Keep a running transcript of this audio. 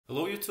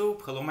Hello YouTube,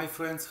 hello my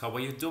friends, how are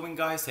you doing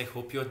guys? I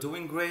hope you are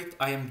doing great.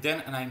 I am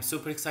Dan and I am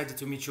super excited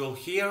to meet you all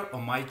here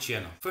on my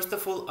channel. First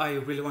of all, I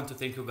really want to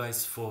thank you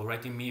guys for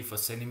writing me, for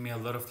sending me a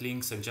lot of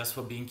links and just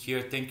for being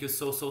here. Thank you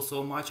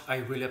so much, I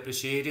really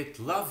appreciate it.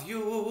 Love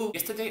you!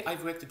 Yesterday I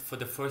reacted for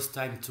the first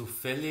time to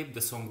FELIP,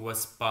 the song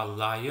was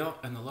Palayo,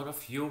 and a lot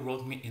of you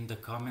wrote me in the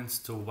comments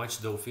to watch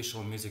the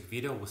official music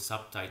video with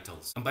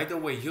subtitles. And by the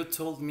way, you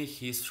told me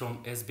he's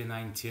from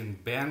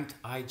SB19 band.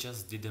 I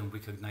just didn't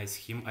recognize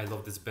him. I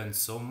love this band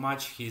so much.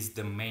 He's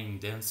the main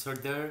dancer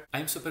there.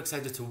 I'm super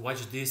excited to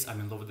watch this. I'm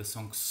in love with the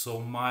song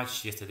so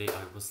much. Yesterday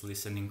I was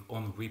listening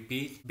on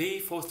repeat.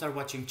 Before start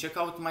watching, check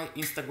out my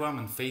Instagram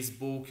and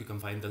Facebook. You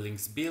can find the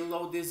links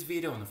below this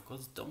video, and of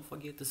course don't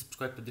forget to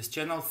subscribe to this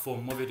channel for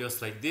more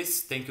videos like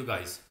this. Thank you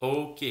guys.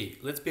 Okay,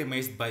 let's be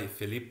amazed by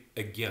FELIP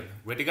again.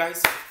 Ready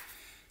guys?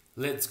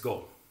 Let's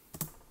go.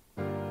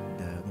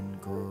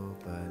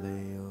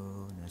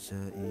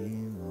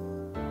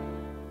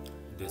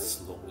 The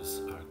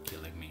slows are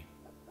killing me.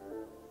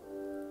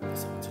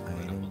 Sounds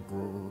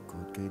incredible.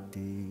 Come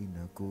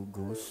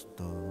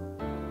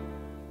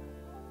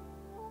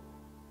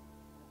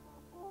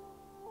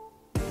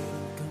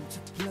to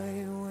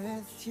play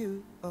with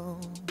you,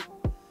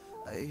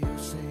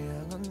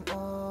 ayusin ang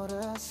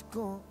oras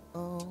ko,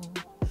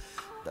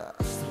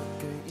 taas na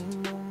kay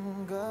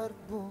imong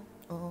garbo.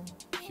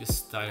 His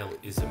style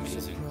is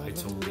amazing. I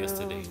told you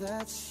yesterday.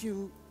 That's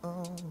you,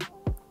 wala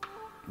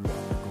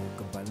ko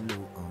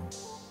kabalo,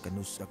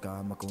 kanusa ka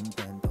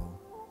makontento.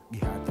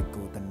 Gihatag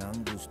ko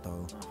tanang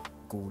gusto,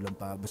 kulang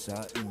pa ba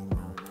sa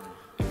imo?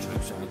 Enjoy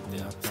with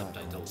the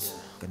subtitles.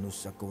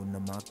 Kanusa ko na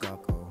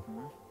makako,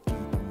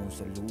 kita mo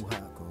sa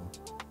luha ko,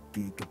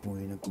 di ka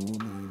po'y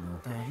nagkumino.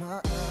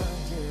 Tama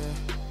yeah,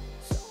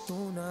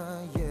 sakto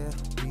na yeah,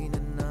 di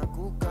na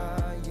ako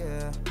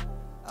kaya.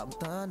 Ang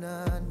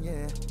tanan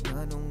yeah,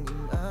 nanong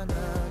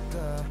inanak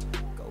ka,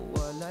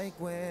 kawalay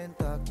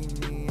kwenta,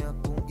 kini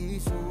akong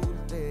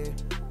isulti,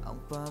 ang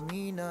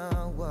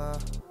paminawa.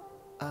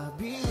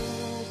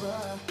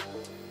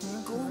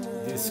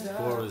 This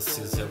chorus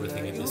is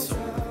everything in this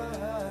song.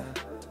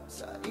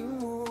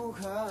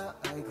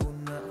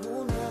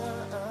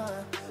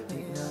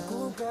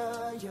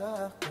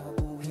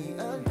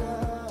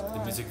 The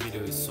music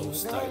video is so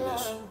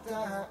stylish.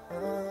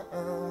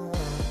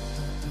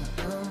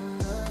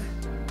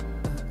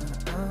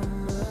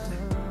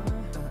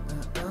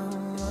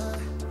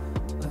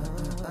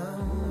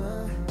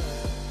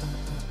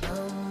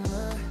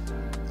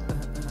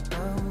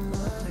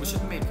 We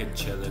should make a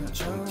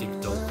challenge on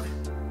TikTok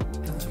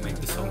to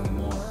make the song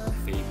more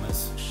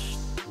famous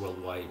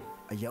worldwide,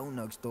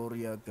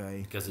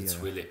 because it's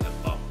really a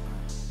pop.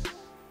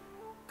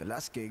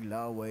 Kalas kay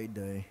laway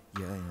day,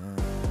 yeah.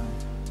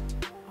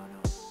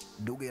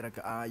 Dugi ra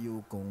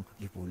kaayo kung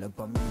gipulag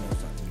paminaw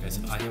sa guys,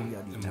 I am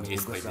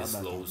amazed by these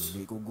slows.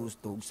 Di ko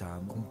gusto sa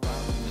mong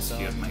Just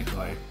hear my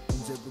heart.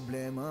 Unsa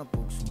problema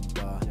pag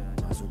sumpa,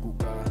 masuko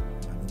ka,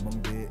 ano mang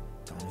di,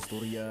 kang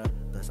istorya,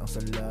 tas ang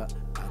sala,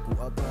 ako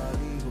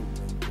abali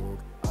hugog.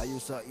 Ayo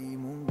sa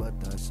imong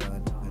batasan,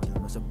 nga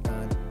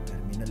masabtan,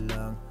 terminal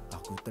lang,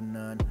 ako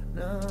tanan,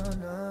 na.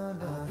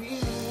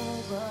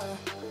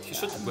 He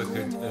should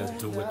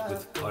do it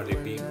with Cardi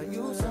B.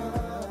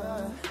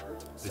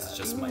 This is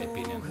just my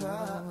opinion.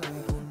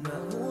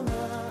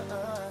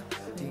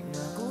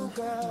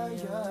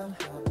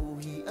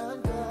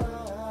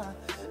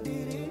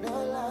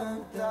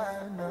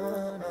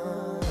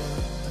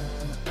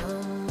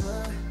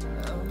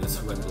 This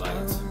red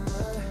light,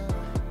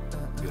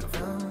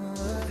 beautiful.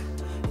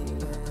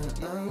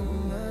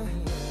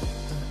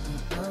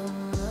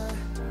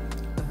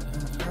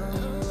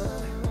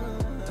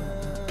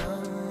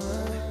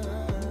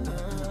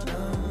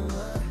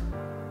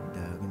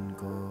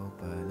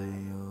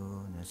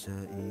 Sa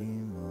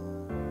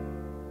imo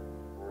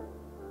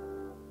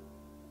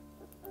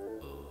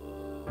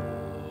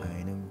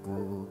ay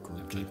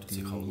nagkukod, I'm trying to see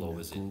how low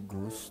is it.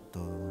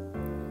 gusto.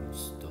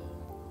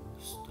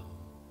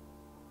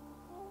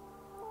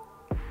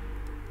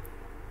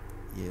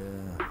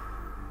 Yeah,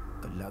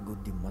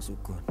 kalagod di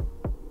masukon,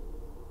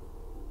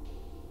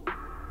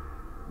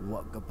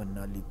 wag ka pa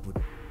nalipod.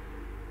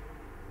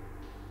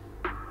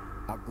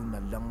 Ako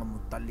na lang ang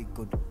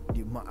mutalikod,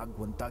 di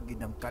maagwantagin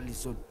ang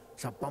kalisod.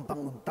 Sa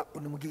pampanguntak ko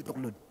na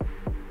magituklod,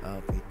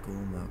 apit ko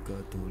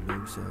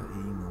makatulog sa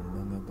imong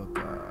mga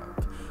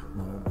bakak.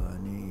 Mao ba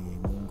ni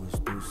imong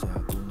gusto sa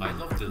akong I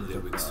love the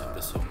lyrics of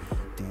the song.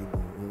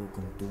 tibuo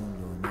kong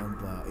tulo ng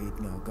bait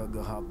nga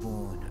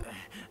kagahapon.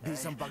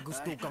 Bisang pag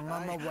gusto kang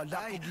mamawala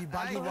ko,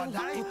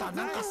 gibaliwala ko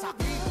tanang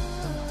kasakit.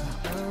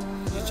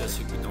 You're just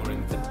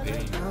ignoring the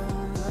pain.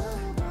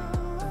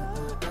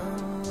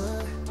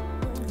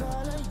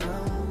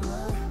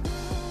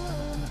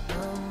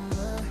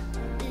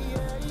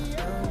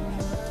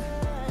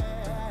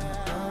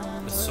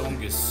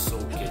 Is so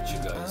catchy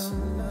guys.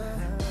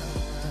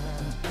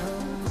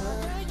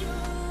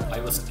 I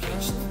was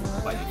catched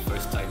by the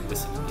first time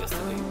listening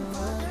yesterday,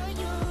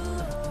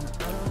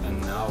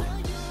 and now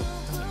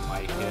it's in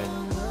my head.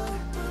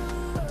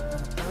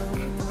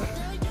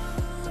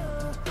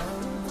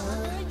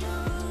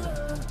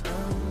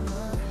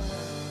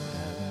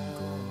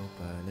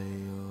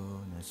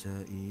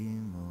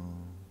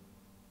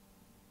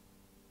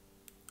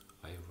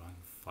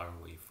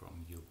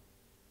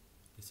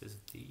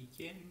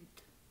 weekend.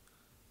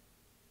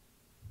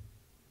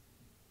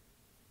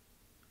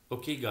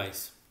 Okay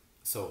guys,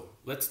 so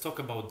let's talk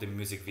about the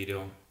music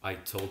video I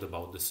told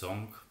about the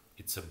song.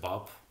 It's a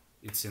bop.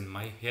 It's in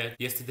my head.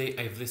 Yesterday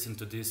I've listened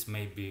to this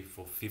maybe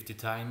for 50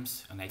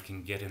 times and I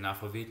can get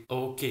enough of it.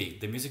 Okay,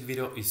 the music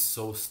video is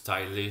so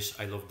stylish.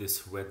 I love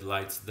these red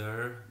lights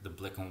there. The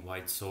black and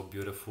white so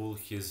beautiful.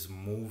 His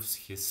moves,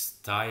 his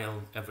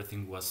style,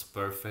 everything was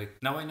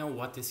perfect. Now I know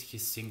what is he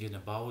singing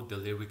about. The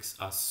lyrics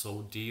are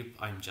so deep.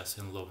 I'm just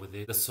in love with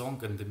it. The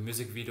song and the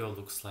music video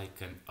looks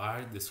like an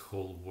art. This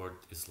whole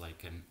world is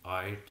like an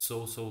art.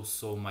 So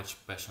much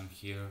passion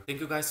here. Thank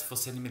you guys for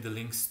sending me the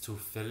links to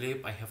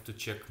FELIP. I have to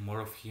check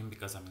more of him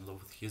because I'm in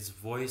love with his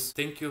voice.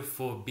 Thank you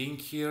for being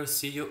here.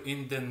 See you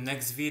in the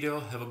next video.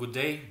 Have a good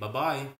day. Bye bye.